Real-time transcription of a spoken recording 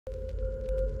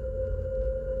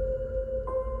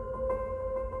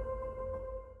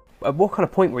what kind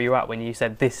of point were you at when you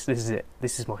said this is it,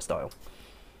 this is my style?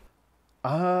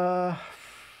 Uh,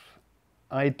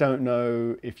 I don't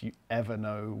know if you ever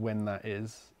know when that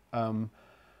is.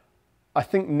 I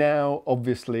think now,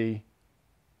 obviously,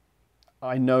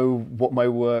 I know what my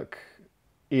work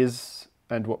is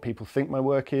and what people think my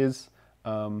work is,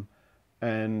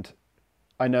 and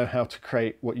I know how to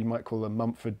create what you might call a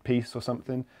Mumford piece or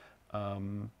something.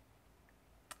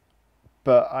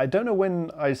 But I don't know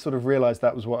when I sort of realised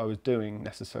that was what I was doing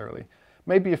necessarily.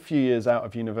 Maybe a few years out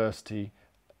of university,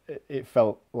 it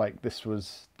felt like this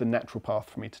was the natural path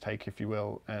for me to take, if you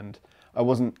will, and I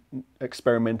wasn't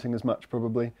experimenting as much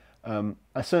probably.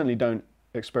 I certainly don't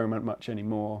experiment much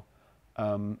anymore.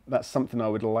 That's something I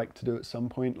would like to do at some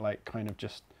point, like kind of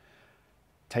just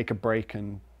take a break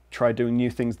and try doing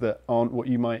new things that aren't what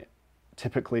you might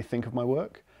typically think of my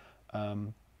work.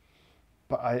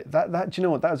 But do you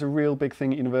know what? That was a real big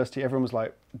thing at university. Everyone was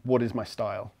like, "What is my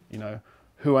style? You know,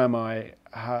 who am I?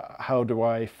 How do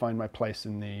I find my place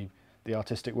in the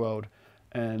artistic world?"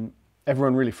 And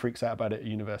everyone really freaks out about it at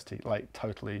university. Like,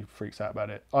 totally freaks out about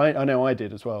it. I know I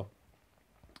did as well,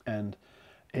 and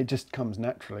it just comes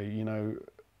naturally, you know.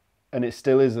 And it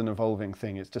still is an evolving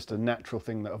thing. It's just a natural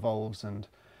thing that evolves. And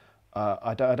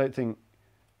I don't think.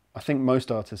 I think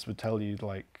most artists would tell you,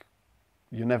 like,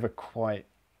 you're never quite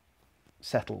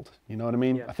settled. You know what I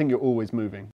mean? Yeah. I think you're always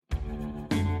moving.